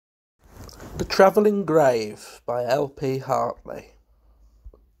The Travelling Grave by L.P. Hartley.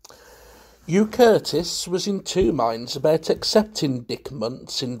 Hugh Curtis was in two minds about accepting Dick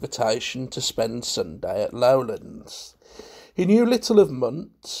Munt's invitation to spend Sunday at Lowlands. He knew little of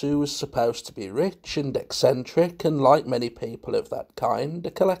Munt, who was supposed to be rich and eccentric and, like many people of that kind,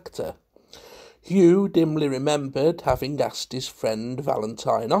 a collector. Hugh dimly remembered having asked his friend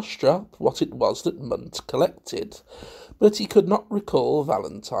Valentine Ostrop what it was that Munt collected, but he could not recall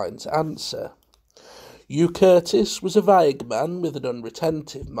Valentine's answer. Hugh Curtis was a vague man with an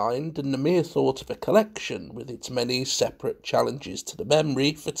unretentive mind, and the mere thought of a collection, with its many separate challenges to the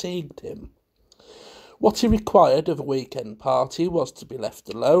memory, fatigued him. What he required of a weekend party was to be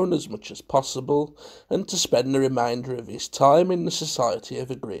left alone as much as possible, and to spend the remainder of his time in the society of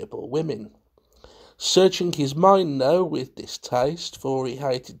agreeable women. Searching his mind now with distaste, for he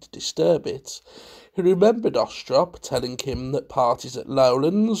hated to disturb it, he remembered Ostrop telling him that parties at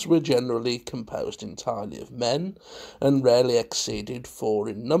Lowlands were generally composed entirely of men, and rarely exceeded 4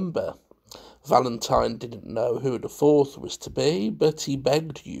 in number. Valentine didn't know who the fourth was to be, but he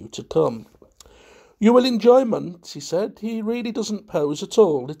begged Hugh to come. "You will enjoy Munt," he said. "He really doesn't pose at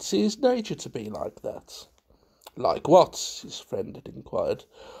all. It's his nature to be like that." "Like what?" his friend had inquired.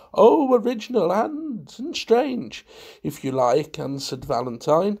 "Oh, original and strange, if you like," answered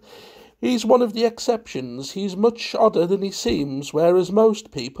Valentine. "He's one of the exceptions. He's much odder than he seems, whereas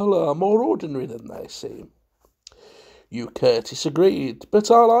most people are more ordinary than they seem." Hugh Curtis agreed.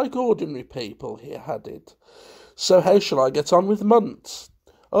 "But I like ordinary people," he added. "So how shall I get on with Munt?"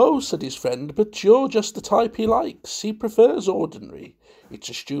 "Oh," said his friend, "but you're just the type he likes. He prefers ordinary. It's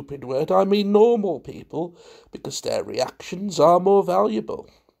a stupid word. I mean normal people, because their reactions are more valuable."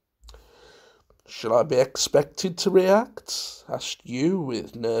 "Shall I be expected to react?" asked Hugh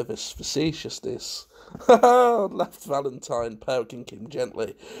with nervous facetiousness. "Ha ha!" laughed Valentine, poking him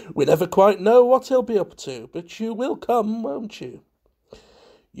gently. "We never quite know what he'll be up to, but you will come, won't you?"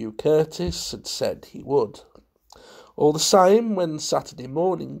 Hugh Curtis had said he would. All the same, when Saturday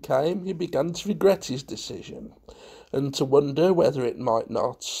morning came, he began to regret his decision, and to wonder whether it might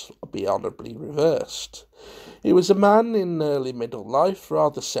not be honourably reversed. He was a man in early middle life,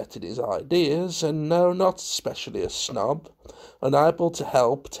 rather set in his ideas, and no, not especially a snob, unable to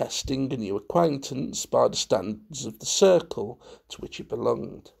help testing a new acquaintance by the standards of the circle to which he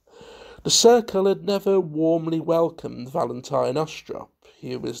belonged. The circle had never warmly welcomed Valentine Ostrop.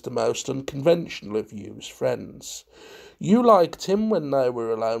 He was the most unconventional of Hugh's friends. Hugh liked him when they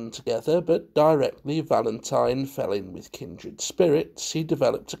were alone together, but directly Valentine fell in with kindred spirits, he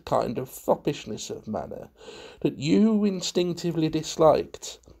developed a kind of foppishness of manner that Hugh instinctively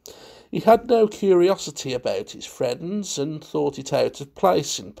disliked. He had no curiosity about his friends, and thought it out of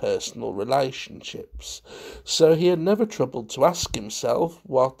place in personal relationships, so he had never troubled to ask himself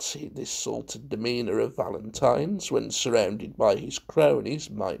what this salted demeanour of Valentine's, when surrounded by his cronies,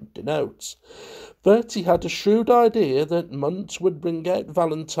 might denote. But he had a shrewd idea that Munt would bring out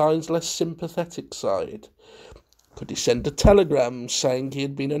Valentine's less sympathetic side. Could he send a telegram saying he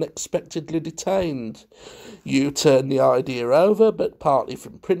had been unexpectedly detained? Hugh turned the idea over, but partly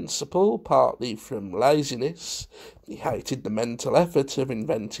from principle, partly from laziness. He hated the mental effort of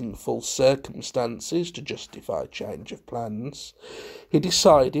inventing false circumstances to justify change of plans. He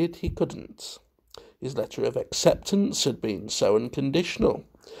decided he couldn't. His letter of acceptance had been so unconditional.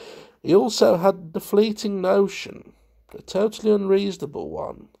 He also had the fleeting notion, a totally unreasonable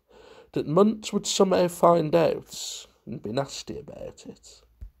one, that Munt would somehow find out and be nasty about it.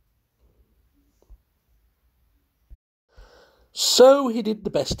 So he did the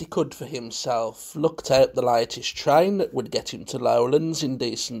best he could for himself, looked out the latest train that would get him to Lowlands in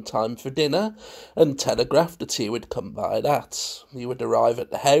decent time for dinner, and telegraphed that he would come by that. He would arrive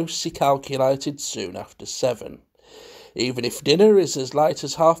at the house, he calculated, soon after 7. "Even if dinner is as late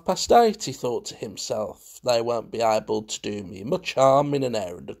as 8:30, he thought to himself, they won't be able to do me much harm in an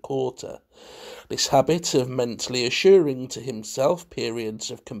hour and a quarter. This habit of mentally assuring to himself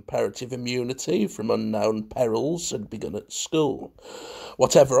periods of comparative immunity from unknown perils had begun at school.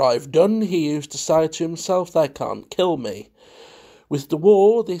 "Whatever I've done," he used to say to himself, "they can't kill me." With the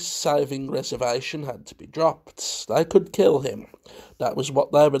war, this saving reservation had to be dropped. They could kill him. That was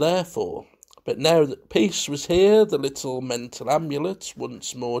what they were there for. But now that peace was here, the little mental amulet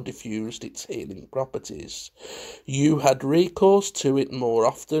once more diffused its healing properties. Hugh had recourse to it more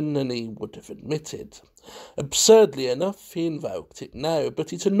often than he would have admitted. Absurdly enough, he invoked it now,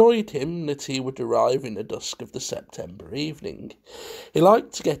 but it annoyed him that he would arrive in the dusk of the September evening. He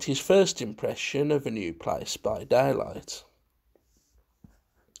liked to get his first impression of a new place by daylight.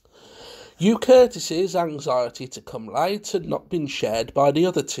 Hugh Curtis's anxiety to come late had not been shared by the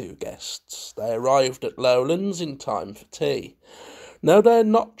other two guests. They arrived at Lowlands in time for tea. No, they had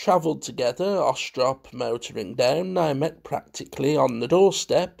not travelled together, Ostrop motoring down. They met practically on the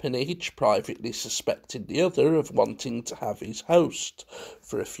doorstep, and each privately suspected the other of wanting to have his host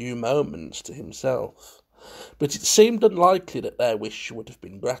for a few moments to himself. But it seemed unlikely that their wish would have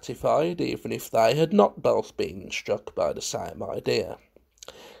been gratified, even if they had not both been struck by the same idea.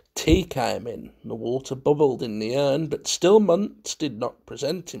 Tea came in, the water bubbled in the urn, but still Muntz did not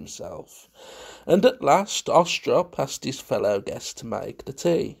present himself, and at last Ostrop asked his fellow guest to make the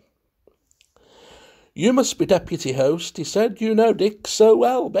tea. "You must be deputy host," he said. "You know Dick so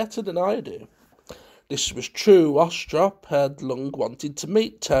well, better than I do." This was true. Ostrop had long wanted to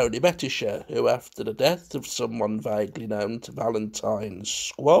meet Tony Betisher, who, after the death of someone vaguely known to Valentine's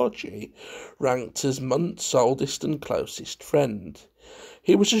Squargy, ranked as Muntz's oldest and closest friend.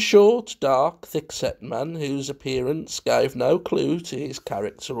 He was a short, dark, thick-set man whose appearance gave no clue to his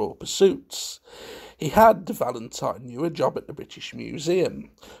character or pursuits. He had, Valentine knew, a job at the British Museum,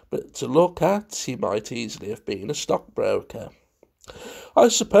 but to look at, he might easily have been a stockbroker. "I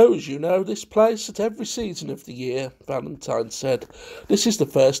suppose you know this place at every season of the year," Valentine said. "This is the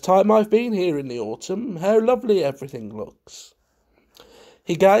first time I've been here in the autumn. How lovely everything looks."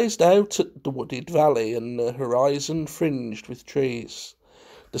 He gazed out at the wooded valley and the horizon fringed with trees.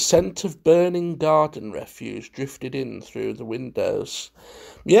 The scent of burning garden refuse drifted in through the windows.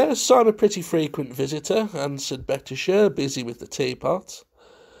 "Yes, I'm a pretty frequent visitor," answered Betisher, busy with the teapot.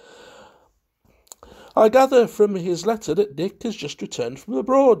 "I gather from his letter that Dick has just returned from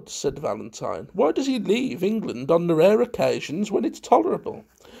abroad," said Valentine. "Why does he leave England on the rare occasions when it's tolerable?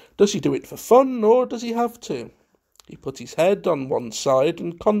 Does he do it for fun, or does he have to?" He put his head on one side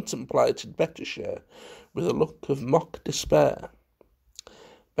and contemplated Betisher with a look of mock despair.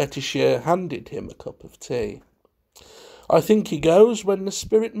 Betisher handed him a cup of tea. "I think he goes when the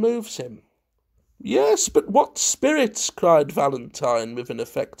spirit moves him." "Yes, but what spirits?" cried Valentine with an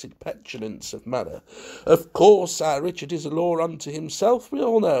affected petulance of manner. "Of course, our Richard is a law unto himself, we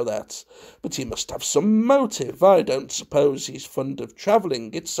all know that. But he must have some motive. I don't suppose he's fond of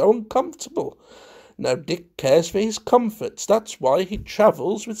travelling. It's so uncomfortable. Now Dick cares for his comforts. That's why he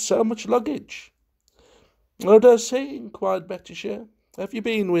travels with so much luggage." "Oh, does he?" inquired Betisher. "Have you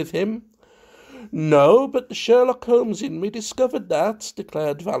been with him?" "No, but the Sherlock Holmes in me discovered that,"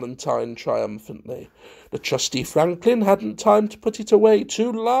 declared Valentine triumphantly. "The trusty Franklin hadn't time to put it away.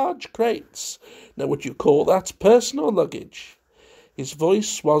 2 large crates. Now would you call that personal luggage?" His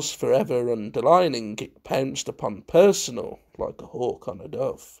voice was forever underlining. It pounced upon personal, like a hawk on a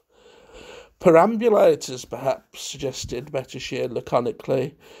dove. "Perambulators, perhaps," suggested Betisher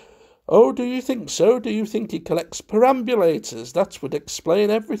laconically. "Oh, do you think so? Do you think he collects perambulators? That would explain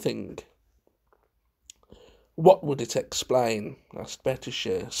everything." "What would it explain?" asked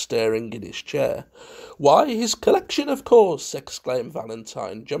Betisher, stirring in his chair. "Why, his collection, of course!" exclaimed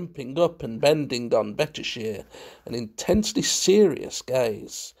Valentine, jumping up and bending on Betisher an intensely serious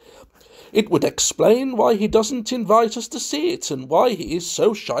gaze. "It would explain why he doesn't invite us to see it, and why he is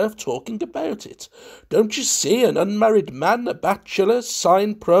so shy of talking about it. Don't you see, an unmarried man, a bachelor,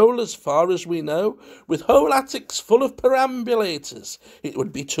 sine prole as far as we know, with whole attics full of perambulators? It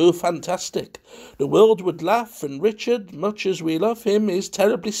would be too fantastic. The world would laugh, and Richard, much as we love him, is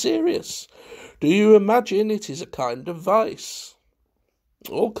terribly serious. Do you imagine it is a kind of vice?"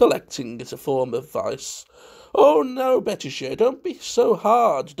 "All collecting is a form of vice." "Oh, no, Betisher, don't be so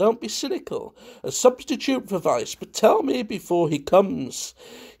hard, don't be cynical. A substitute for vice, but tell me before he comes.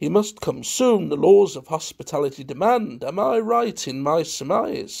 He must come soon, the laws of hospitality demand. Am I right in my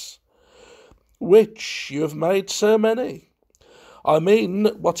surmise?" "Which? You have made so many." "I mean,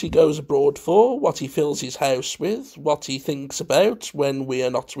 what he goes abroad for, what he fills his house with, what he thinks about when we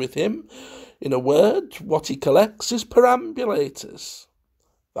are not with him. In a word, what he collects is perambulators."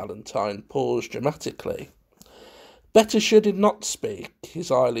 Valentine paused dramatically. Betisher did not speak. His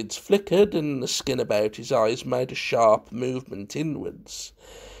eyelids flickered, and the skin about his eyes made a sharp movement inwards.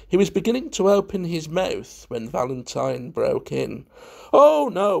 He was beginning to open his mouth when Valentine broke in. "Oh,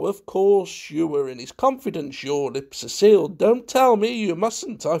 no, of course you were in his confidence. Your lips are sealed. Don't tell me. You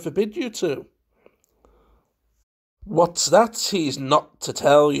mustn't. I forbid you to." "What's that he's not to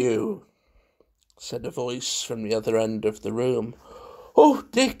tell you?" said a voice from the other end of the room. "Oh,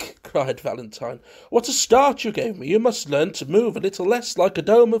 Dick," cried Valentine, "what a start you gave me! You must learn to move a little less like a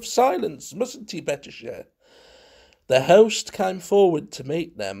dome of silence, mustn't he, Betisher?" Their host came forward to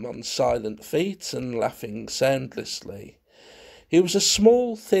meet them on silent feet and laughing soundlessly. He was a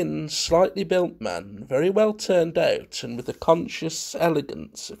small, thin, slightly built man, very well turned out and with a conscious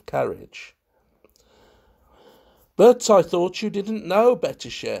elegance of carriage. "But I thought you didn't know,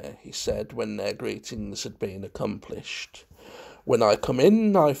 Bettyshare," he said when their greetings had been accomplished. "When I come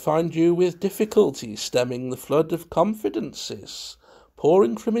in, I find you with difficulty stemming the flood of confidences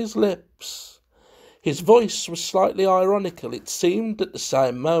pouring from his lips." His voice was slightly ironical. It seemed at the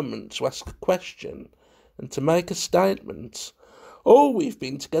same moment to ask a question and to make a statement. "Oh, we've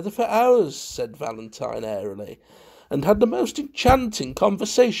been together for hours," said Valentine airily, "and had the most enchanting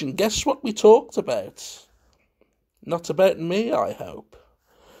conversation. Guess what we talked about?" "Not about me, I hope."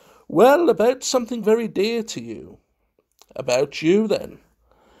 "Well, about something very dear to you." "About you, then."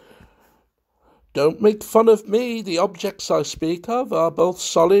 "Don't make fun of me. The objects I speak of are both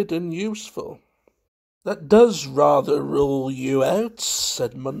solid and useful." "That does rather rule you out,"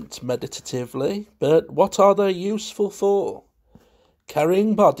 said Munt meditatively. "But what are they useful for?"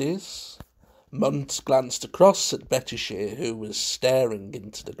 "Carrying bodies." Munt glanced across at Bettyshire, who was staring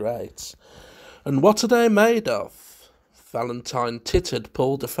into the grate. "And what are they made of?" Valentine tittered,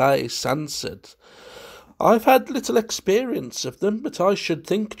 pulled a face, answered, "I've had little experience of them, but I should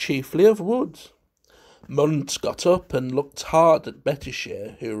think chiefly of wood." Munt got up and looked hard at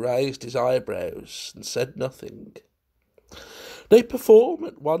Bettyshire, who raised his eyebrows and said nothing. "They perform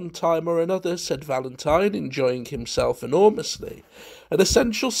at one time or another," said Valentine, enjoying himself enormously, "an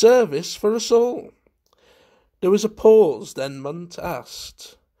essential service for us all." There was a pause, then Munt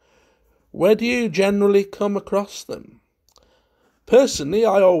asked, "Where do you generally come across them?" "Personally,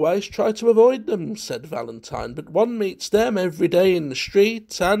 I always try to avoid them," said Valentine, "but one meets them every day in the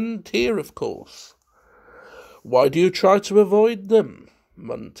street, and here, of course." "Why do you try to avoid them?"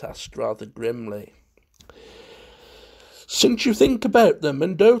 Munt asked rather grimly. "Since you think about them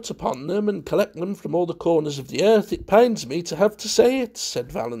and dote upon them and collect them from all the corners of the earth, it pains me to have to say it,"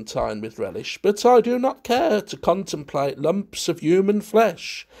 said Valentine with relish, "but I do not care to contemplate lumps of human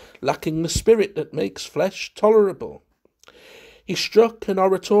flesh, lacking the spirit that makes flesh tolerable." He struck an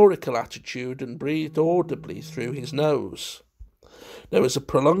oratorical attitude and breathed audibly through his nose. There was a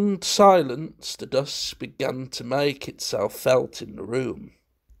prolonged silence. The dusk began to make itself felt in the room.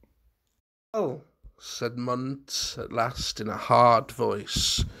 "Well," said Munt at last in a hard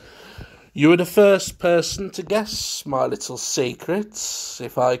voice, "you are the first person to guess my little secret,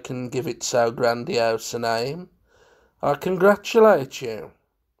 if I can give it so grandiose a name. I congratulate you."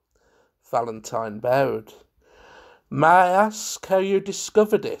 Valentine bowed. "May I ask how you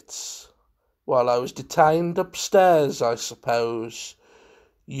discovered it?" "While I was detained upstairs, I suppose.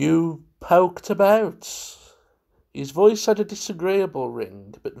 You poked about." His voice had a disagreeable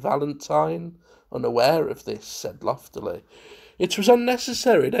ring, but Valentine, unaware of this, said loftily, "It was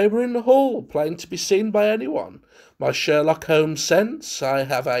unnecessary. They were in the hall, plain to be seen by anyone. My Sherlock Holmes sense, I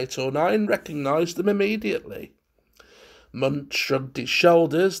have 8 or 9, recognised them immediately." Munt shrugged his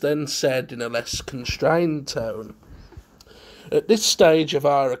shoulders, then said in a less constrained tone, "At this stage of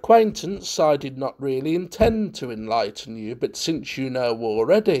our acquaintance, I did not really intend to enlighten you, but since you know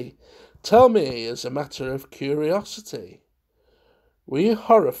already, tell me as a matter of curiosity. Were you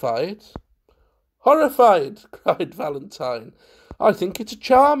horrified?" "Horrified!" cried Valentine. "I think it a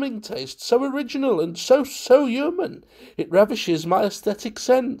charming taste, so original and so human. It ravishes my aesthetic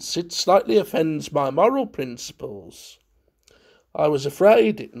sense. It slightly offends my moral principles." "I was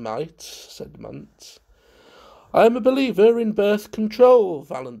afraid it might," said Munt. "I am a believer in birth control,"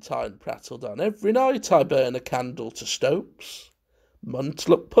 Valentine prattled on. "Every night I burn a candle to Stopes." Munt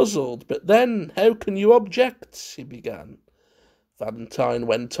looked puzzled. "But then, how can you object?" he began. Valentine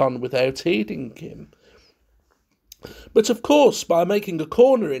went on without heeding him. "But of course, by making a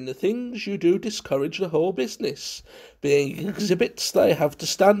corner in the things, you do discourage the whole business. Being exhibits, they have to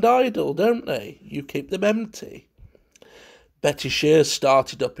stand idle, don't they? You keep them empty." Bettyshire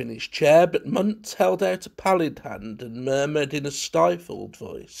started up in his chair, but Munt held out a pallid hand and murmured in a stifled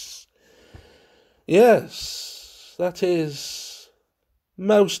voice, "Yes, that is,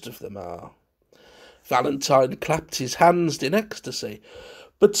 most of them are." Valentine clapped his hands in ecstasy.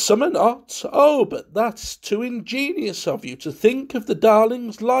 "But some are not. Oh, but that's too ingenious of you, to think of the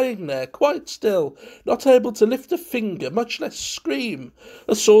darlings lying there quite still, not able to lift a finger, much less scream,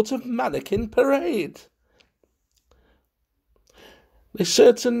 a sort of mannequin parade." "They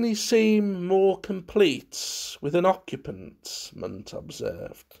certainly seem more complete with an occupant," Munt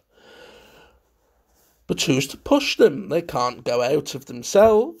observed. "But who's to push them? They can't go out of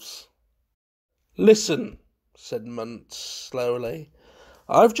themselves." "Listen," said Munt slowly.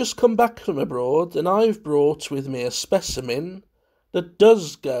 "I've just come back from abroad, and I've brought with me a specimen that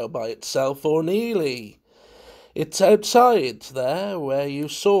does go by itself orneely. It's outside there, where you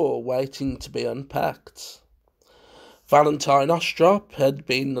saw, waiting to be unpacked." Valentine Ostrop had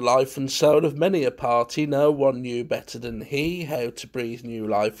been the life and soul of many a party. No one knew better than he how to breathe new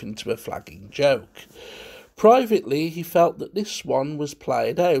life into a flagging joke. Privately, he felt that this one was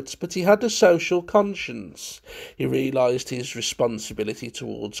played out, but he had a social conscience. He realised his responsibility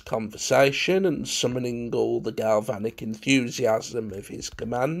towards conversation, and summoning all the galvanic enthusiasm of his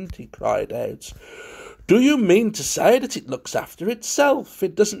command, he cried out, "Do you mean to say that it looks after itself?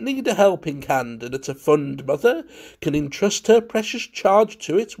 It doesn't need a helping hand, and that a fond mother can entrust her precious charge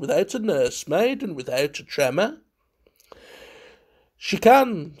to it without a nursemaid and without a tremor?" "She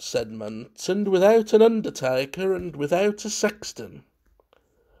can," said Munt, "and without an undertaker and without a sexton."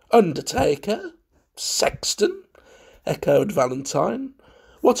 "Undertaker? Sexton?" echoed Valentine.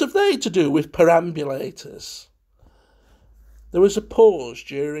 "What have they to do with perambulators?" There was a pause,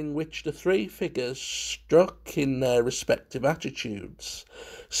 during which the three figures, struck in their respective attitudes,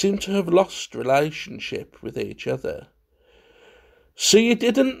 seemed to have lost relationship with each other. "So you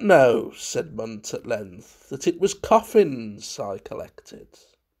didn't know," said Munt at length, "that it was coffins I collected?"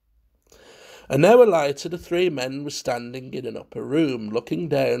 An hour later the three men were standing in an upper room, looking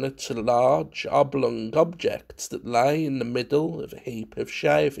down at a large oblong object that lay in the middle of a heap of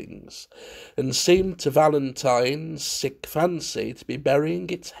shavings, and seemed to Valentine's sick fancy to be burying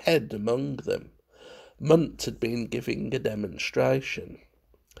its head among them. Munt had been giving a demonstration.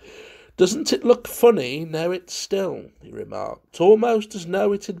 "Doesn't it look funny now it's still?" he remarked, "almost as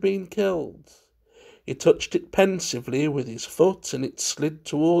though it had been killed." He touched it pensively with his foot, and it slid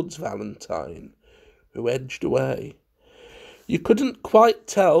towards Valentine, who edged away. You couldn't quite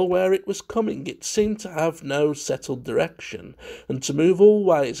tell where it was coming. It seemed to have no settled direction, and to move all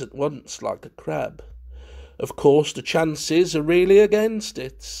ways at once like a crab. "Of course the chances are really against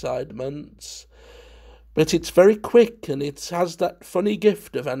it," sighed Muntz. "But it's very quick, and it has that funny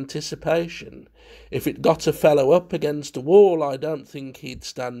gift of anticipation. If it got a fellow up against a wall, I don't think he'd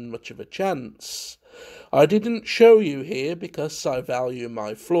stand much of a chance. I didn't show you here because I value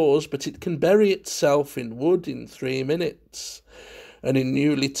my floors, but it can bury itself in wood in 3 minutes, and in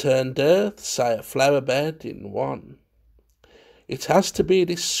newly turned earth, say a flower bed, in 1. It has to be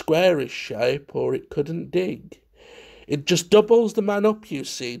this squarish shape, or it couldn't dig. It just doubles the man up, you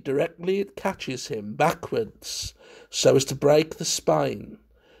see, directly it catches him, backwards, so as to break the spine.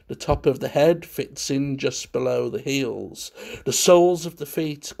 The top of the head fits in just below the heels. The soles of the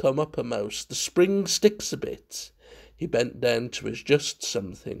feet come uppermost. The spring sticks a bit." He bent down to adjust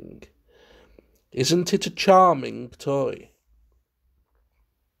something. "Isn't it a charming toy?"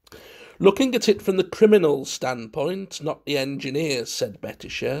 "Looking at it from the criminal's standpoint, not the engineer's," said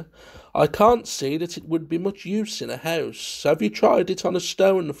Betisher, "I can't see that it would be much use in a house. Have you tried it on a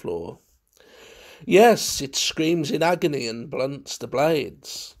stone floor?" "Yes, it screams in agony and blunts the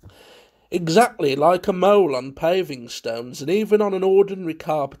blades." "Exactly like a mole on paving stones, and even on an ordinary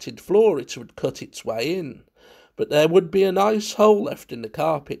carpeted floor it would cut its way in. But there would be a nice hole left in the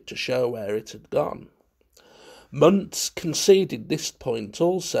carpet to show where it had gone." Muntz conceded this point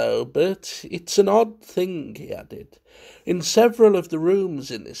also, but it's an odd thing, he added. "In several of the rooms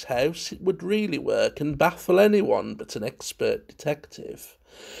in this house it would really work and baffle anyone but an expert detective.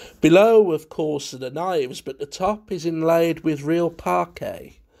 Below, of course, are the knives, but the top is inlaid with real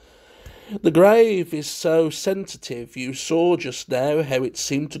parquet. The grave is so sensitive. You saw just now how it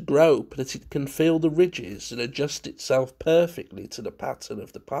seemed to grope, that it can feel the ridges and adjust itself perfectly to the pattern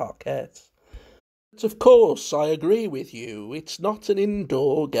of the parquet. But of course, I agree with you. It's not an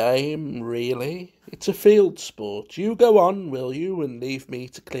indoor game, really. It's a field sport. You go on, will you, and leave me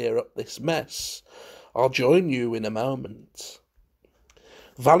to clear up this mess. I'll join you in a moment."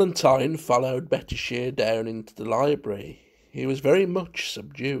 Valentine followed Betisher down into the library. He was very much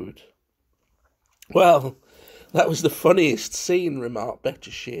subdued. "Well, that was the funniest scene," remarked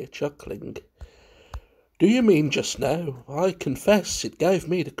Betisher, chuckling. "Do you mean just now? I confess it gave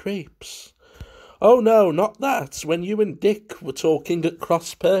me the creeps." "Oh, no, not that. When you and Dick were talking at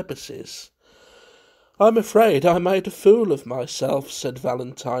cross purposes." "I'm afraid I made a fool of myself," said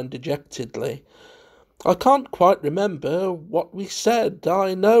Valentine dejectedly. "I can't quite remember what we said.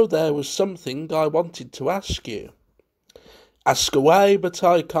 I know there was something I wanted to ask you." "Ask away, but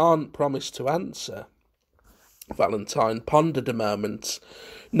I can't promise to answer." Valentine pondered a moment.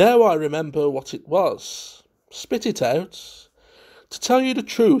 "Now I remember what it was." "Spit it out." "To tell you the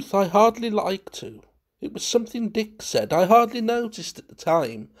truth, I hardly like to. It was something Dick said. I hardly noticed at the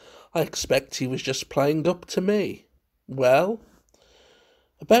time. I expect he was just playing up to me." "Well?"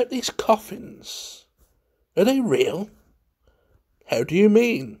 "About these coffins. Are they real?" "How do you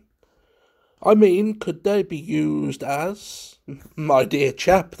mean?" "I mean, could they be used as—" "My dear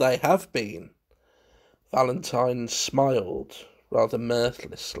chap, they have been." Valentine smiled, rather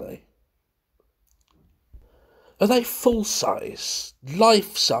mirthlessly. Are they full-size,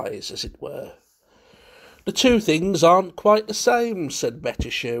 life-size, as it were? The two things aren't quite the same, said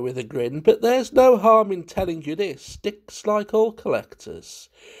Bettisher with a grin, but there's no harm in telling you this. Dick's like all collectors.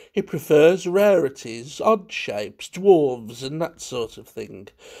 He prefers rarities, odd shapes, dwarves, and that sort of thing.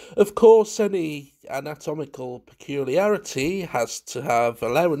 Of course, any anatomical peculiarity has to have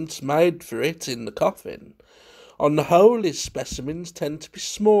allowance made for it in the coffin. On the whole, his specimens tend to be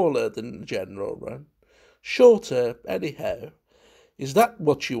smaller than the general run. Shorter, anyhow. Is that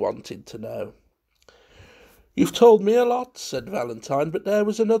what you wanted to know? You've told me a lot, said Valentine, but there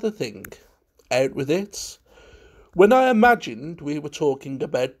was another thing. Out with it. When I imagined we were talking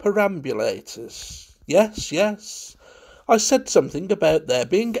about perambulators. Yes. I said something about their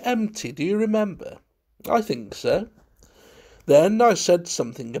being empty, do you remember? I think so. Then I said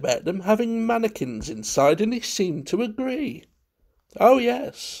something about them having mannequins inside, and he seemed to agree. Oh,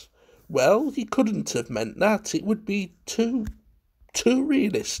 yes. Well, he couldn't have meant that. It would be too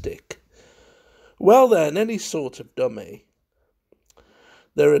realistic. Well then, any sort of dummy.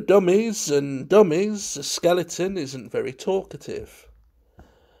 There are dummies and dummies. A skeleton isn't very talkative.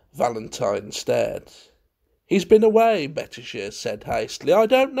 Valentine stared. He's been away, Bettisher said hastily. I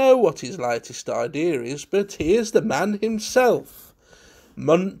don't know what his latest idea is, but here's the man himself.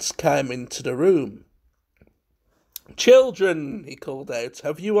 Muntz came into the room. Children, he called out,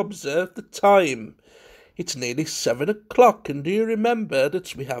 have you observed the time? It's nearly 7 o'clock, and do you remember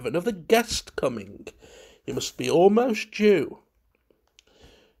that we have another guest coming? He must be almost due.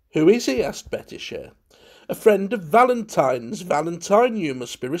 Who is he? Asked Bettisher. A friend of Valentine's. Valentine, you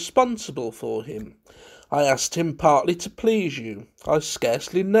must be responsible for him. I asked him partly to please you. I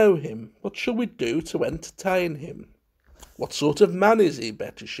scarcely know him. What shall we do to entertain him? What sort of man is he?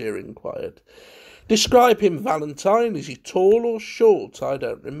 Bettisher inquired. Describe him, Valentine. Is he tall or short? I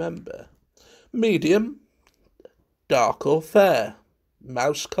don't remember. Medium. Dark or fair?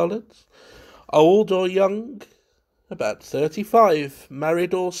 Mouse-coloured? Old or young? About 35.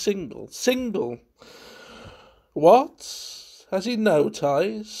 Married or single? Single. What? Has he no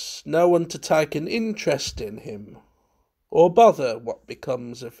ties? No one to take an interest in him? Or bother what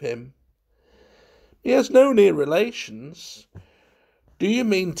becomes of him? He has no near relations. Do you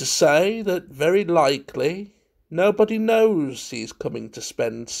mean to say that very likely nobody knows he's coming to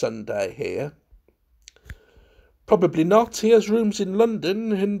spend Sunday here? Probably not. He has rooms in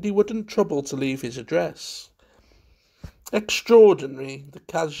London, and he wouldn't trouble to leave his address. Extraordinary, the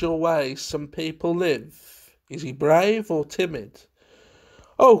casual way some people live. Is he brave or timid?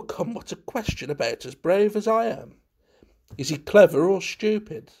 Oh, come, what a question about as brave as I am. Is he clever or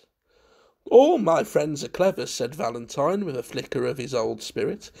stupid? All my friends are clever, said Valentine, with a flicker of his old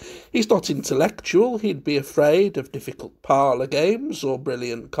spirit. He's not intellectual. He'd be afraid of difficult parlour games or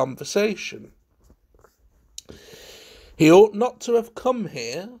brilliant conversation. He ought not to have come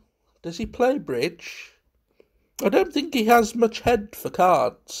here. Does he play bridge? I don't think he has much head for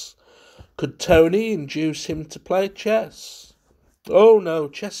cards. Could Tony induce him to play chess? Oh, no,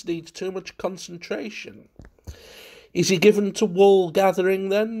 chess needs too much concentration. Is he given to wool gathering,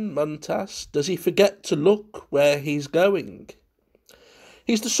 then? Munt asked. Does he forget to look where he's going?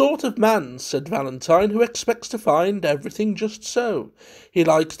 He's the sort of man, said Valentine, who expects to find everything just so. He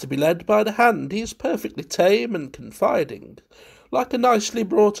likes to be led by the hand. He is perfectly tame and confiding, like a nicely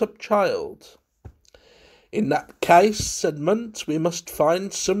brought-up child. In that case, said Munt, we must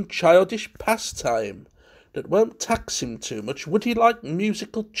find some childish pastime that won't tax him too much. Would he like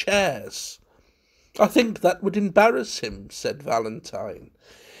musical chairs? I think that would embarrass him, said Valentine.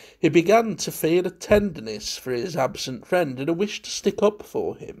 He began to feel a tenderness for his absent friend and a wish to stick up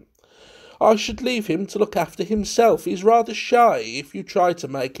for him. I should leave him to look after himself. He's rather shy. If you try to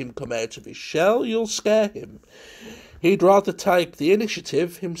make him come out of his shell, you'll scare him. He'd rather take the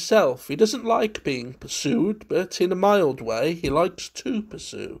initiative himself. He doesn't like being pursued, but in a mild way he likes to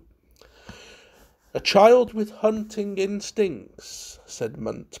pursue. A child with hunting instincts, said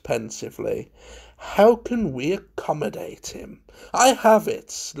Munt pensively. How can we accommodate him? I have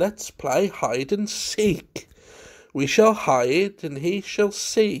it. Let's play hide and seek. We shall hide, and he shall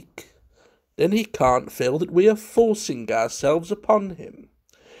seek. Then he can't feel that we are forcing ourselves upon him.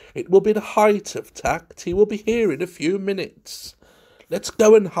 It will be the height of tact. He will be here in a few minutes. Let's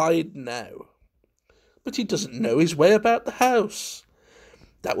go and hide now. But he doesn't know his way about the house.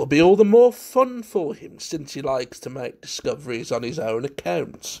 That will be all the more fun for him, since he likes to make discoveries on his own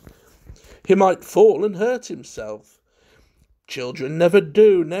account. He might fall and hurt himself. Children never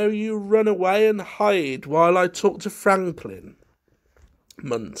do. Now you run away and hide while I talk to Franklin.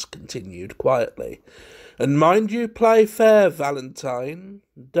 Muntz continued quietly. And mind you play fair, Valentine.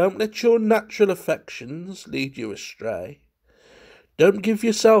 Don't let your natural affections lead you astray. Don't give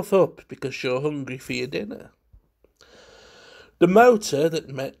yourself up because you're hungry for your dinner. The motor that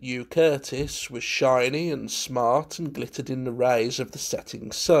met you, Curtis, was shiny and smart and glittered in the rays of the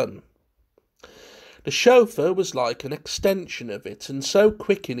setting sun. The chauffeur was like an extension of it, and so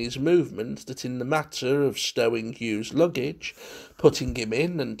quick in his movements that in the matter of stowing Hugh's luggage, putting him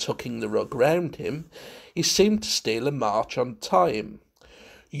in and tucking the rug round him, he seemed to steal a march on time.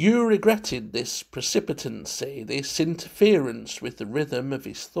 Hugh regretted this precipitancy, this interference with the rhythm of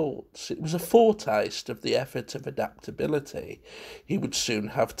his thoughts. It was a foretaste of the effort of adaptability he would soon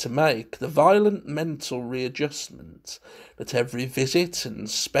have to make, the violent mental readjustment that every visit, and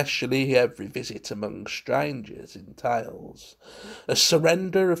especially every visit among strangers, entails. A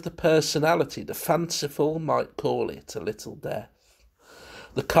surrender of the personality, the fanciful might call it a little death.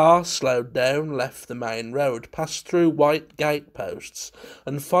 The car slowed down, left the main road, passed through white gateposts,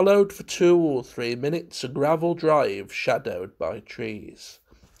 and followed for 2 or 3 minutes a gravel drive shadowed by trees.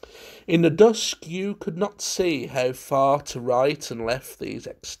 In the dusk you could not see how far to right and left these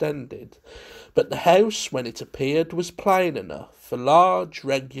extended, but the house, when it appeared, was plain enough, a large,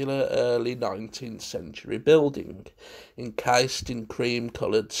 regular, early 19th century building, encased in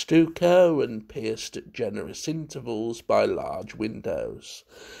cream-coloured stucco and pierced at generous intervals by large windows,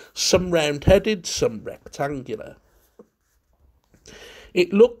 some round-headed, some rectangular.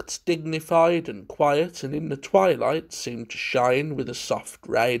 It looked dignified and quiet, and in the twilight seemed to shine with a soft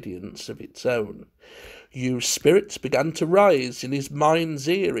radiance of its own. Hugh's spirits began to rise. In his mind's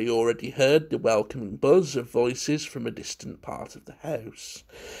ear he already heard the welcoming buzz of voices from a distant part of the house.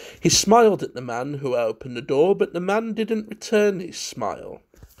 He smiled at the man who opened the door, but the man didn't return his smile,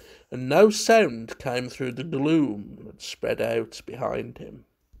 and no sound came through the gloom that spread out behind him.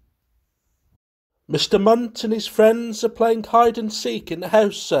 "Mr. Munt and his friends are playing hide-and-seek in the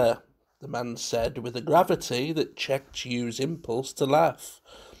house, sir," the man said with a gravity that checked Hugh's impulse to laugh.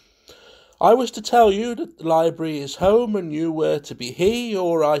 "I was to tell you that the library is home and you were to be he,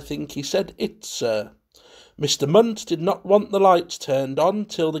 or I think he said it, sir. Mr. Munt did not want the lights turned on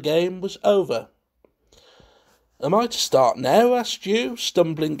till the game was over." "Am I to start now?" asked Hugh,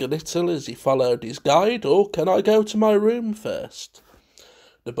 stumbling a little as he followed his guide, "or can I go to my room first?"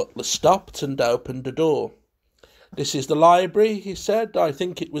 The butler stopped and opened the door. "This is the library," he said. "I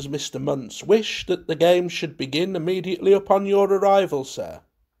think it was Mr. Munt's wish that the game should begin immediately upon your arrival, sir."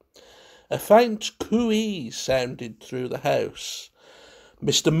 A faint cooee sounded through the house.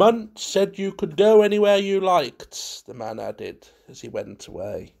 "Mr. Munt said you could go anywhere you liked," the man added as he went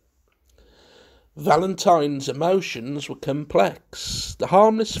away. Valentine's emotions were complex. The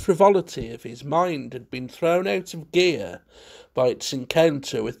harmless frivolity of his mind had been thrown out of gear by its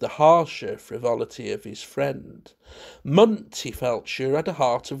encounter with the harsher frivolity of his friend. Munt, he felt sure, had a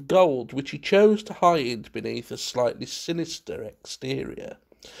heart of gold, which he chose to hide beneath a slightly sinister exterior.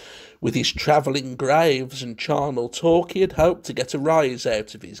 With his travelling graves and charnel talk, he had hoped to get a rise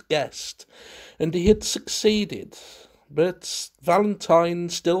out of his guest, and he had succeeded. But Valentine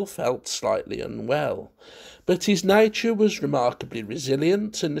still felt slightly unwell. But his nature was remarkably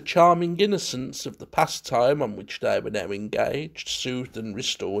resilient, and the charming innocence of the pastime on which they were now engaged soothed and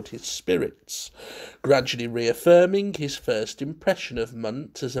restored his spirits, gradually reaffirming his first impression of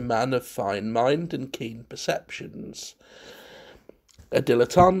Munt as a man of fine mind and keen perceptions. A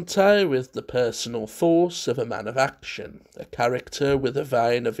dilettante with the personal force of a man of action, a character with a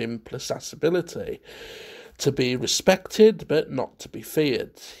vein of implacability, to be respected but not to be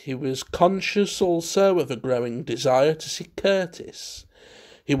feared. He was conscious also of a growing desire to see Curtis.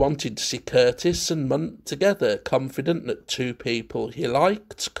 He wanted to see Curtis and Munt together, confident that 2 people he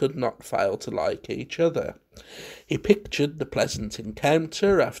liked could not fail to like each other. He pictured the pleasant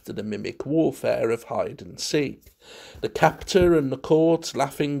encounter after the mimic warfare of hide-and-seek, the captor and the court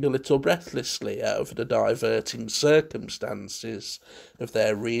laughing a little breathlessly over the diverting circumstances of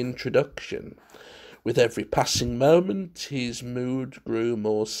their reintroduction. With every passing moment his mood grew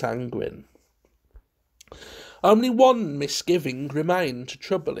more sanguine. Only one misgiving remained to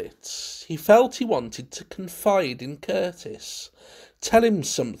trouble it. He felt he wanted to confide in Curtis, tell him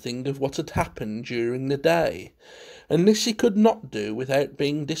something of what had happened during the day, and this he could not do without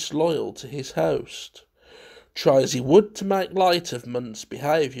being disloyal to his host. Try as he would to make light of Munt's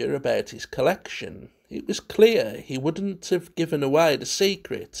behaviour about his collection, it was clear he wouldn't have given away the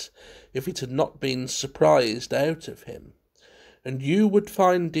secret if it had not been surprised out of him, and you would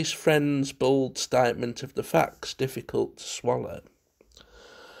find his friend's bold statement of the facts difficult to swallow.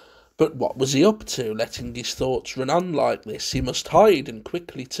 But what was he up to, letting his thoughts run on like this? He must hide, and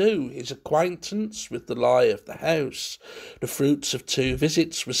quickly too. His acquaintance with the lie of the house, the fruits of 2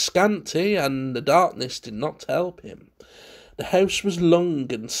 visits, was scanty, and the darkness did not help him. The house was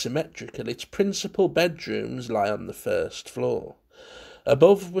long and symmetrical. Its principal bedrooms lay on the 1st floor.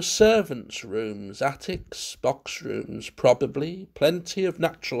 Above were servants' rooms, attics, box rooms, probably plenty of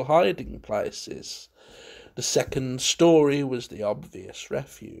natural hiding places. The 2nd story was the obvious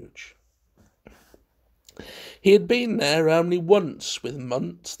refuge. He had been there only once with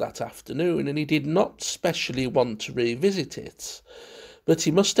Munt that afternoon, and he did not specially want to revisit it. But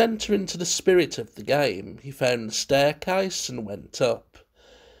he must enter into the spirit of the game. He found the staircase and went up,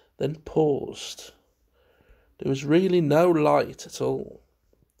 then paused. There was really no light at all.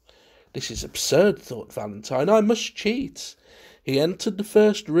 This is absurd, thought Valentine. I must cheat. He entered the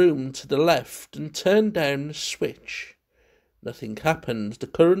 1st room to the left and turned down the switch. Nothing happened. The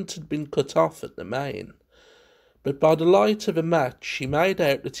current had been cut off at the main. But by the light of a match he made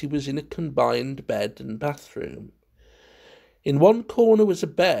out that he was in a combined bed and bathroom. In one corner was a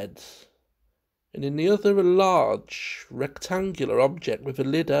bed, and in the other a large, rectangular object with a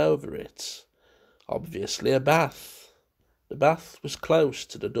lid over it. Obviously a bath. The bath was close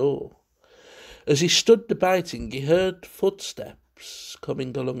to the door. As he stood debating, he heard footsteps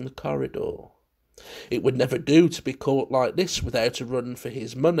coming along the corridor. It would never do to be caught like this without a run for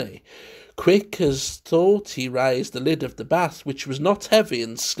his money. Quick as thought, he raised the lid of the bath, which was not heavy,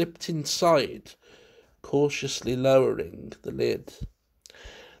 and slipped inside, cautiously lowering the lid.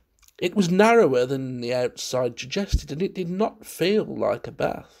 It was narrower than the outside suggested, and it did not feel like a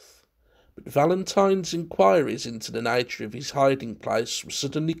bath. But Valentine's inquiries into the nature of his hiding place were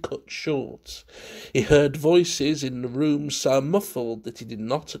suddenly cut short. He heard voices in the room so muffled that he did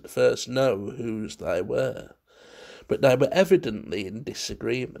not at first know whose they were, but they were evidently in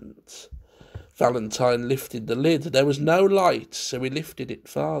disagreement. Valentine lifted the lid. There was no light, so he lifted it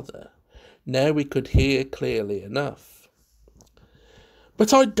farther. Now he could hear clearly enough.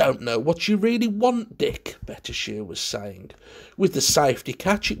 "But I don't know what you really want, Dick," Betishire was saying. "With the safety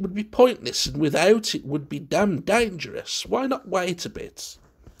catch it would be pointless, and without it would be damned dangerous. Why not wait a bit?"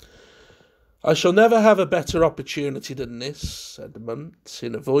 "I shall never have a better opportunity than this," said Munt,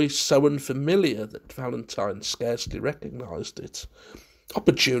 in a voice so unfamiliar that Valentine scarcely recognised it.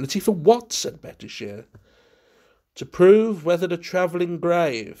 "Opportunity for what?" said Betishire. "To prove whether the travelling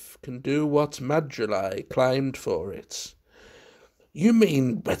grave can do what Madrilay claimed for it." "You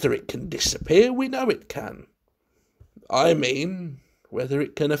mean whether it can disappear? We know it can." "I mean whether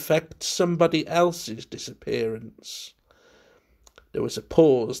it can affect somebody else's disappearance." There was a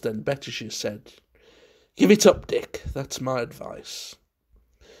pause, then Betishire said, "Give it up, Dick. That's my advice."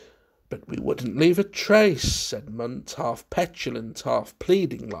 "But we wouldn't leave a trace," said Munt, half petulant, half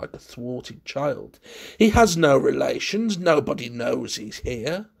pleading like a thwarted child. "He has no relations. Nobody knows he's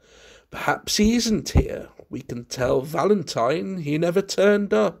here. Perhaps he isn't here. We can tell Valentine he never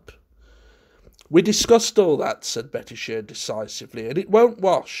turned up." "We discussed all that," said Betishire decisively, "and it won't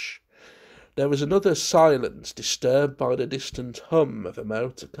wash." There was another silence, disturbed by the distant hum of a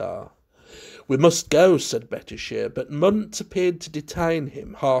motor car. "We must go," said Betishire, but Munt appeared to detain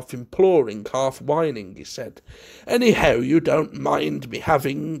him, half imploring, half whining. He said, "Anyhow, you don't mind me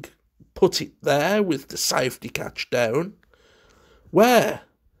having put it there with the safety catch down?" "Where?"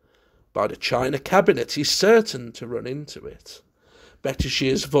 "By the china cabinet. He's certain to run into it."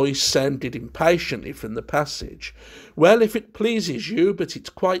 Betishire's voice sounded impatiently from the passage. "Well, if it pleases you, but it's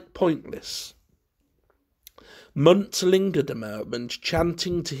quite pointless." Munt lingered a moment,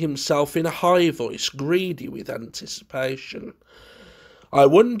 chanting to himself in a high voice, greedy with anticipation. "I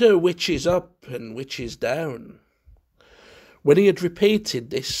wonder which is up and which is down." When he had repeated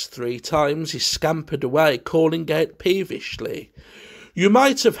this 3 times, he scampered away, calling out peevishly, "You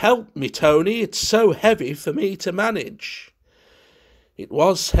might have helped me, Tony. It's so heavy for me to manage." It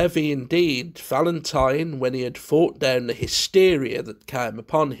was heavy indeed. Valentine, when he had fought down the hysteria that came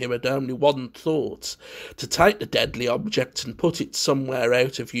upon him, had only one thought: to take the deadly object and put it somewhere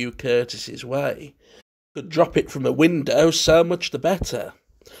out of Hugh Curtis's way. Could drop it from a window, so much the better.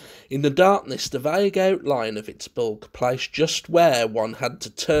 In the darkness, the vague outline of its bulk, placed just where one had to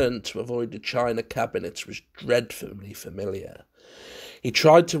turn to avoid the china cabinet, was dreadfully familiar. He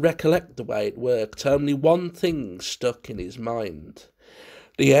tried to recollect the way it worked. Only one thing stuck in his mind.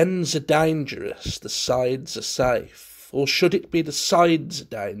 The ends are dangerous, the sides are safe. Or should it be the sides are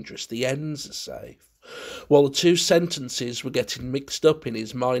dangerous, the ends are safe? While the 2 sentences were getting mixed up in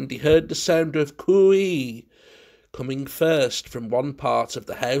his mind, he heard the sound of cooee coming first from one part of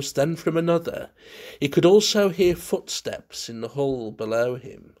the house, then from another. He could also hear footsteps in the hall below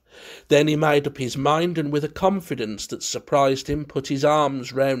him. Then he made up his mind, and with a confidence that surprised him, put his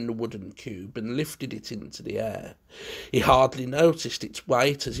arms round the wooden cube and lifted it into the air. He hardly noticed its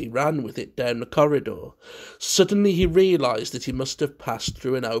weight as he ran with it down the corridor. Suddenly he realised that he must have passed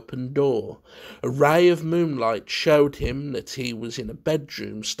through an open door. A ray of moonlight showed him that he was in a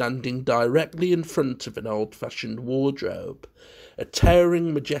bedroom standing directly in front of an old-fashioned wardrobe, a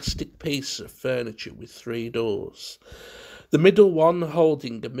towering, majestic piece of furniture with 3 doors. The middle one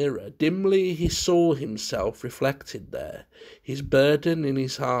holding a mirror. Dimly he saw himself reflected there, his burden in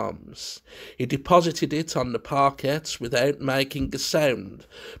his arms. He deposited it on the parquet without making a sound,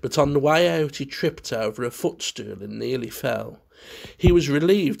 but on the way out he tripped over a footstool and nearly fell. He was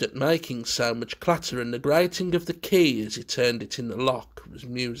relieved at making so much clatter, and the grating of the key as he turned it in the lock was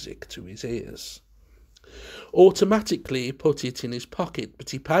music to his ears. Automatically he put it in his pocket, but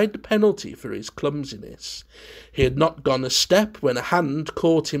he paid the penalty for his clumsiness. He had not gone a step when a hand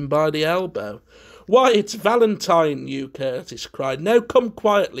caught him by the elbow. "Why, it's Valentine," Hugh Curtis cried. "Now come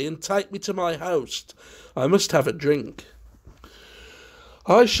quietly and take me to my host. I must have a drink."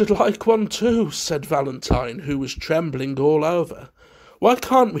 "I should like one too," said Valentine, who was trembling all over. "Why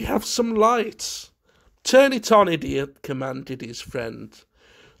can't we have some lights?" "Turn it on, idiot," commanded his friend.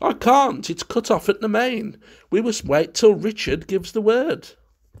 "I can't, it's cut off at the main. We must wait till Richard gives the word."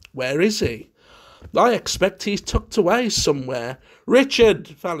 "Where is he?" "I expect he's tucked away somewhere." "Richard!"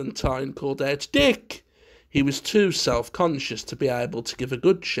 Valentine called out. "Dick!" He was too self-conscious to be able to give a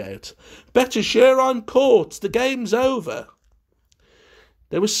good shout. "Better sure I'm caught. The game's over."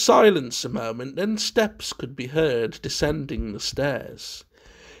 There was silence a moment, then steps could be heard descending the stairs.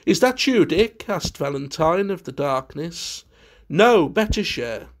 "Is that you, Dick?" asked Valentine of the darkness. "No, better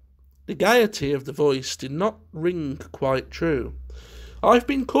sure." The gaiety of the voice did not ring quite true. "I've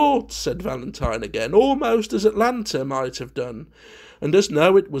been caught," said Valentine again, "almost as Atlanta might have done, and as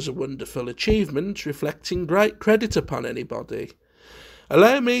though it was a wonderful achievement, reflecting great credit upon anybody.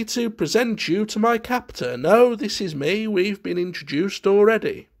 Allow me to present you to my captor. No, this is me. We've been introduced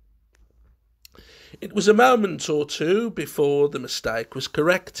already." It was a moment or two before the mistake was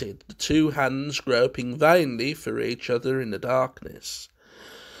corrected, the 2 hands groping vainly for each other in the darkness.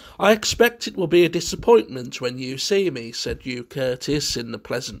 "I expect it will be a disappointment when you see me," said Hugh Curtis in the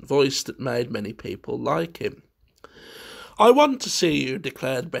pleasant voice that made many people like him. "I want to see you,"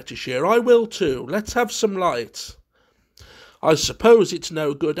 declared Bettyshire. "I will too. Let's have some light." "I suppose it's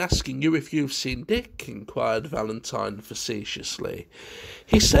no good asking you if you've seen Dick?" inquired Valentine facetiously.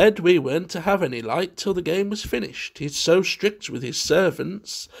 "He said we weren't to have any light till the game was finished. He's so strict with his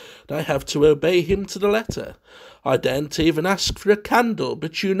servants, they have to obey him to the letter. I daren't even ask for a candle,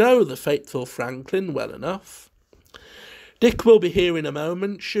 but you know the faithful Franklin well enough." "Dick will be here in a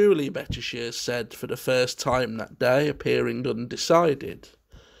moment, surely," Bettyshire said for the first time that day, appearing undecided.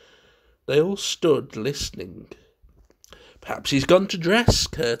 They all stood listening. "Perhaps he's gone to dress,"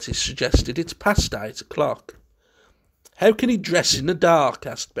 Curtis suggested. "It's past 8 o'clock. "How can he dress in the dark?"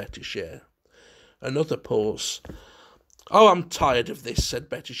 asked Bettyshire. Another pause. "Oh, I'm tired of this," said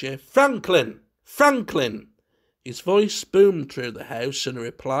Bettyshire. "Franklin! Franklin!" His voice boomed through the house, and a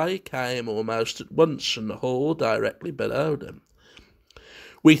reply came almost at once from the hall directly below them.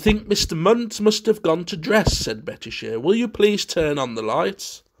 "We think Mr. Munt must have gone to dress," said Bettyshire. "Will you please turn on the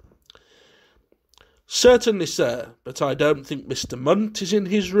lights?" "Certainly, sir, but I don't think Mr. Munt is in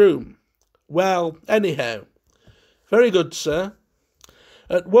his room." "Well, anyhow." "Very good, sir."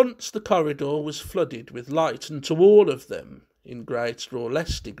 At once the corridor was flooded with light, and to all of them, in greater or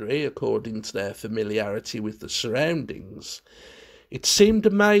less degree according to their familiarity with the surroundings, it seemed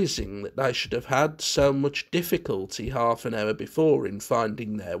amazing that they should have had so much difficulty half an hour before in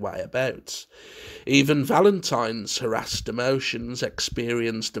finding their way about. Even Valentine's harassed emotions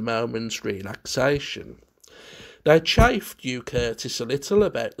experienced a moment's relaxation. They chaffed Hugh Curtis a little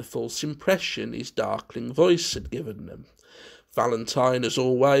about the false impression his darkling voice had given them. Valentine, as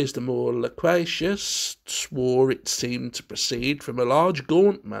always the more loquacious, swore it seemed to proceed from a large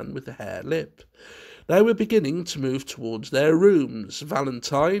gaunt man with a hare lip. They were beginning to move towards their rooms.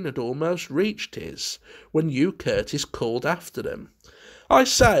 Valentine had almost reached his, when Hugh Curtis called after them. "I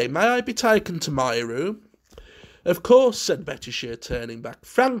say, may I be taken to my room?" "Of course," said Bettyshire, turning back.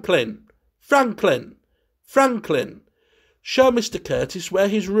 "Franklin! Franklin! Franklin! Show Mr. Curtis where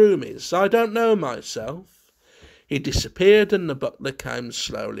his room is. I don't know myself." He disappeared, and the butler came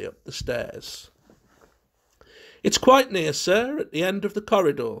slowly up the stairs. "It's quite near, sir, at the end of the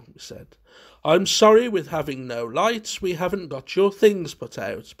corridor," he said. "I'm sorry with having no lights. We haven't got your things put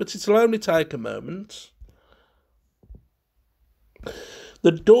out, but it'll only take a moment."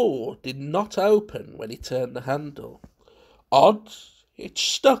 The door did not open when he turned the handle. "Odd," "It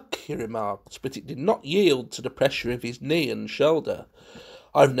stuck," he remarked, but it did not yield to the pressure of his knee and shoulder.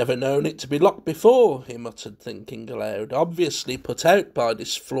 "I've never known it to be locked before," he muttered, thinking aloud, obviously put out by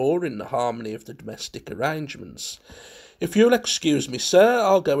this flaw in the harmony of the domestic arrangements. "If you'll excuse me, sir,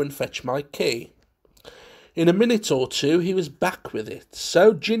 I'll go and fetch my key." In a minute or two he was back with it.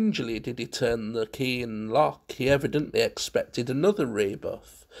 So gingerly did he turn the key in the lock, he evidently expected another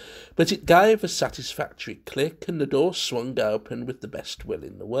rebuff. But it gave a satisfactory click, and the door swung open with the best will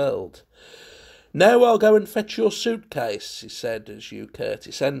in the world. "Now I'll go and fetch your suitcase," he said as Hugh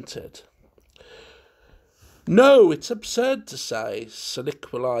Curtis entered. "No, it's absurd to say,"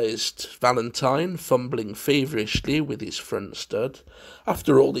 soliloquised Valentine, fumbling feverishly with his front stud.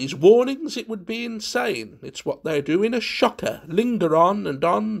 "After all these warnings, it would be insane. It's what they do in a shocker, linger on and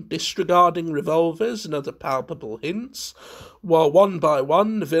on, disregarding revolvers and other palpable hints, while one by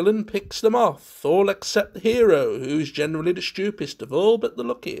one the villain picks them off, all except the hero, who's generally the stupidest of all, but the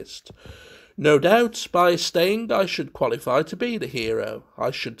luckiest. No doubt, by staying I should qualify to be the hero. I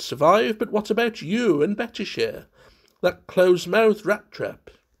should survive, but what about you and Bettyshire? That close-mouthed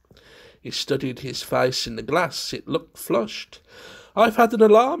rat-trap." He studied his face in the glass. It looked flushed. "I've had an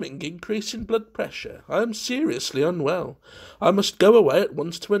alarming increase in blood pressure. I am seriously unwell. I must go away at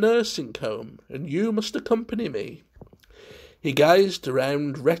once to a nursing home, and you must accompany me." He gazed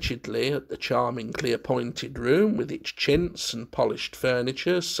around wretchedly at the charmingly appointed room, with its chintz and polished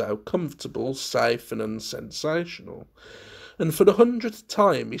furniture, so comfortable, safe, and unsensational, and for the 100th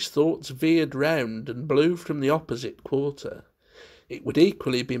time his thoughts veered round and blew from the opposite quarter. It would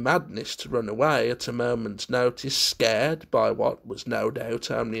equally be madness to run away at a moment's notice, scared by what was no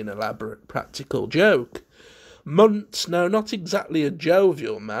doubt only an elaborate practical joke. Munt, no, not exactly a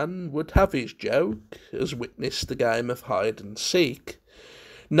jovial man, would have his joke, as witnessed the game of hide-and-seek.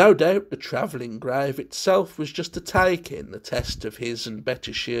 No doubt the travelling grave itself was just a take-in, the test of his and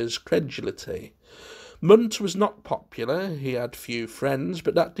Bettishire's credulity. Munt was not popular, he had few friends,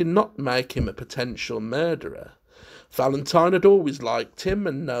 but that did not make him a potential murderer. Valentine had always liked him,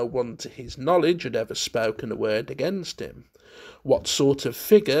 and no one to his knowledge had ever spoken a word against him. What sort of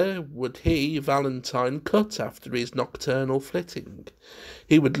figure would he, Valentine, cut after his nocturnal flitting?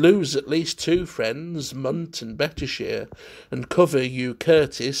 He would lose at least 2 friends, Munt and Bettyshire, and cover Hugh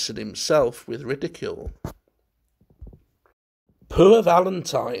Curtis and himself with ridicule. Poor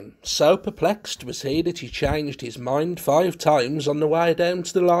Valentine! So perplexed was he that he changed his mind 5 times on the way down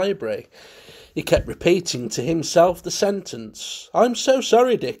to the library. He kept repeating to himself the sentence, "I'm so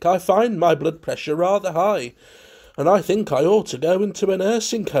sorry, Dick, I find my blood pressure rather high, and I think I ought to go into a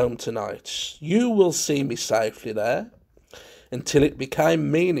nursing home tonight. You will see me safely there," until it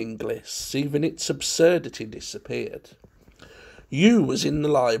became meaningless. Even its absurdity disappeared. Hugh was in the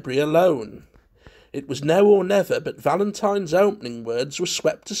library alone. It was now or never, but Valentine's opening words were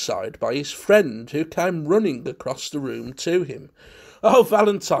swept aside by his friend, who came running across the room to him. "Oh,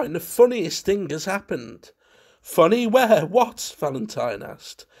 Valentine, the funniest thing has happened." "Funny? Where? What?" Valentine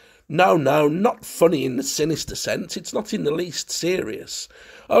asked. No, not funny in the sinister sense. It's not in the least serious.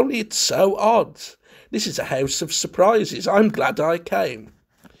 Only it's so odd. This is a house of surprises. I'm glad I came."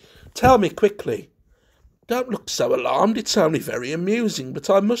 "Tell me quickly." "Don't look so alarmed. It's only very amusing, but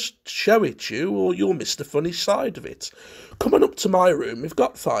I must show it you, or you'll miss the funny side of it. Come on up to my room. We've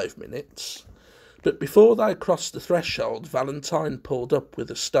got 5 minutes. But before they crossed the threshold, Valentine pulled up with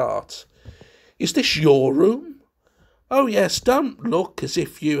a start. "Is this your room?" "Oh, yes, don't look as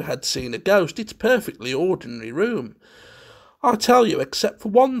if you had seen a ghost. It's a perfectly ordinary room. I tell you, except for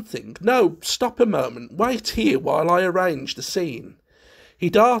one thing. No, stop a moment. Wait here while I arrange the scene." He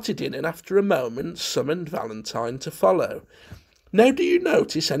darted in, and after a moment summoned Valentine to follow. "Now, do you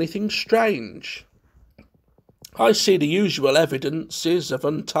notice anything strange?" "I see the usual evidences of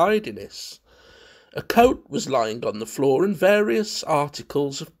untidiness." A coat was lying on the floor, and various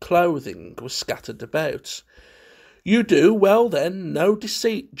articles of clothing were scattered about. "You do? Well then, no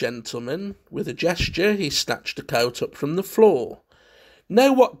deceit, gentlemen." With a gesture he snatched the coat up from the floor.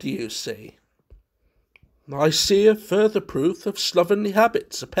 "Now what do you see?" "I see a further proof of slovenly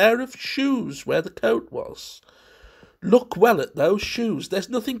habits, a pair of shoes where the coat was." "Look well at those shoes. There's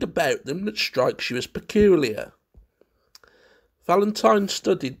nothing about them that strikes you as peculiar." Valentine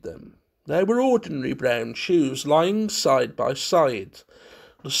studied them. They were ordinary brown shoes, lying side by side,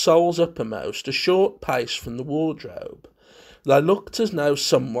 the soles uppermost, a short pace from the wardrobe. They looked as though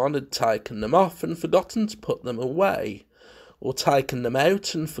someone had taken them off and forgotten to put them away, or taken them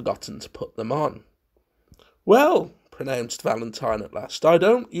out and forgotten to put them on. "Well," pronounced Valentine at last, "I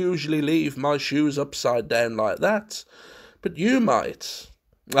don't usually leave my shoes upside down like that, but you might."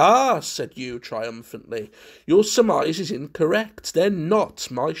 "Ah," said Hugh triumphantly, "your surmise is incorrect. They're not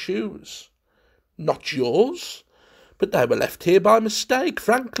my shoes." "Not yours? But they were left here by mistake.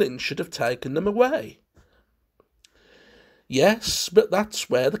 Franklin should have taken them away." "Yes, but that's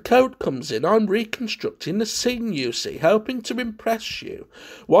where the code comes in. I'm reconstructing the scene, you see, hoping to impress you.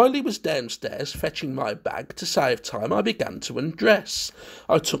 While he was downstairs fetching my bag, to save time, I began to undress.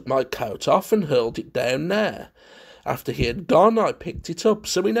 I took my coat off and hurled it down there. After he had gone, I picked it up,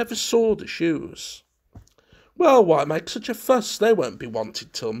 so we never saw the shoes." "Well, why make such a fuss? They won't be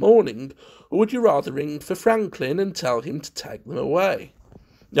wanted till morning. Or would you rather ring for Franklin and tell him to take them away?"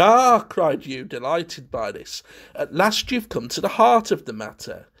 "Ah," cried Hugh, delighted by this, "at last you've come to the heart of the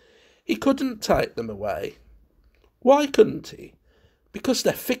matter. He couldn't take them away." "Why couldn't he?" "Because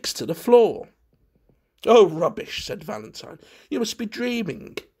they're fixed to the floor." "Oh, rubbish," said Valentine. "You must be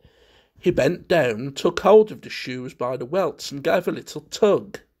dreaming." He bent down, took hold of the shoes by the welts, and gave a little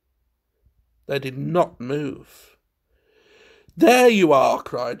tug. They did not move. "There you are,"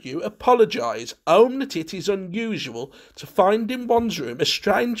 cried Hugh. "Apologise. Own that it is unusual to find in one's room a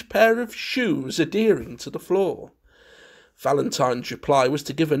strange pair of shoes adhering to the floor." Valentine's reply was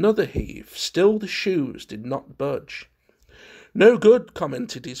to give another heave. Still the shoes did not budge. "No good,"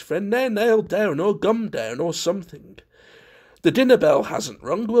 commented his friend. "They're nailed down or gummed down or something. The dinner bell hasn't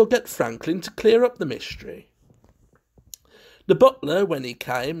rung. We'll get Franklin to clear up the mystery." The butler, when he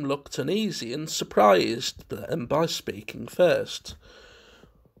came, looked uneasy and surprised them by speaking first.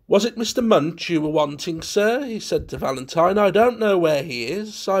 "Was it Mr. Munch you were wanting, sir?" he said to Valentine. "I don't know where he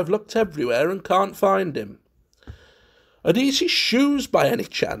is. I've looked everywhere and can't find him." "Are these his shoes by any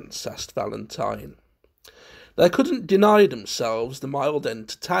chance?" asked Valentine. They couldn't deny themselves the mild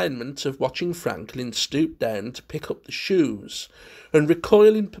entertainment of watching Franklin stoop down to pick up the shoes and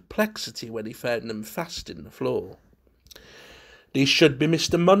recoil in perplexity when he found them fast in the floor. "These should be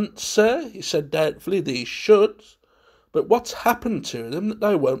Mr. Munt's, sir," he said doubtfully. "These should. But what's happened to them that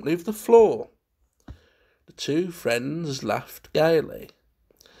they won't leave the floor?" The two friends laughed gaily.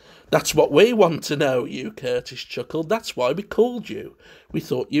 "That's what we want to know," Hugh Curtis chuckled. "That's why we called you. We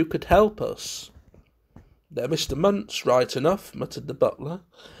thought you could help us." "They're Mr. Munt's, right enough," muttered the butler.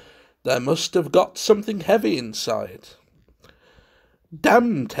 "They must have got something heavy inside."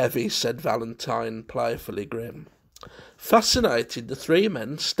 "Damned heavy," said Valentine, playfully grim. Fascinated, the three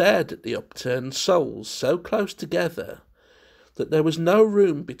men stared at the upturned soles so close together that there was no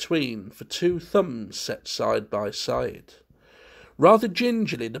room between for two thumbs set side by side. Rather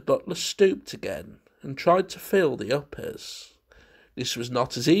gingerly the butler stooped again and tried to feel the uppers. This was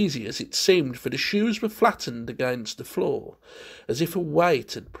not as easy as it seemed, for the shoes were flattened against the floor, as if a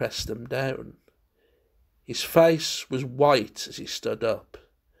weight had pressed them down. His face was white as he stood up.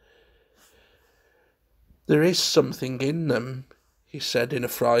 "There is something in them," he said in a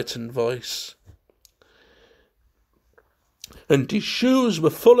frightened voice. "And his shoes were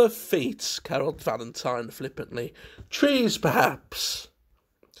full of feet," caroled Valentine flippantly. "Trees, perhaps."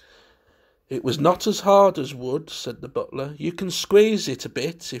 "It was not as hard as wood," said the butler. "You can squeeze it a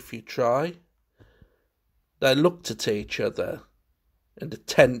bit if you try." They looked at each other, and a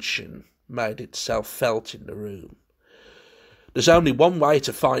tension made itself felt in the room. "There's only one way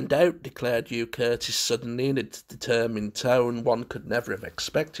to find out," declared Hugh Curtis suddenly in a determined tone one could never have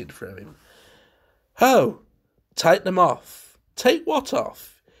expected from him. "How?" "Take them off." "Take what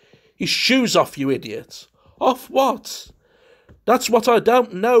off?" "His shoes off, you idiot." "Off what?" "That's what I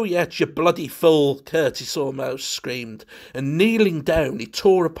don't know yet, you bloody fool," Curtis almost screamed, and kneeling down he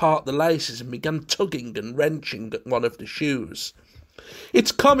tore apart the laces and began tugging and wrenching at one of the shoes.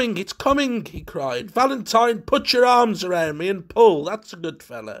 It's coming, he cried. "Valentine, put your arms around me and pull, that's a good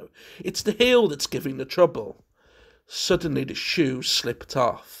fellow. It's the heel that's giving the trouble." Suddenly the shoe slipped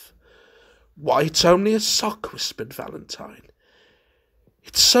off. "Why, it's only a sock," whispered Valentine.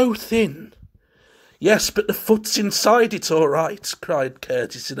 "It's so thin." "Yes, but the foot's inside it, all right," cried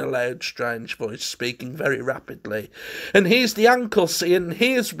Curtis in a loud, strange voice, speaking very rapidly. "And here's the ankle, see, and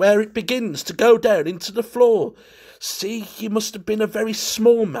here's where it begins to go down into the floor. See, he must have been a very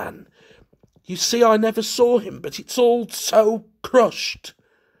small man. You see, I never saw him, but it's all so crushed."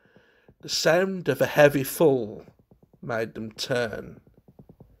 The sound of a heavy fall made them turn.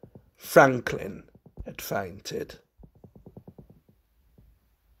 Franklin had fainted.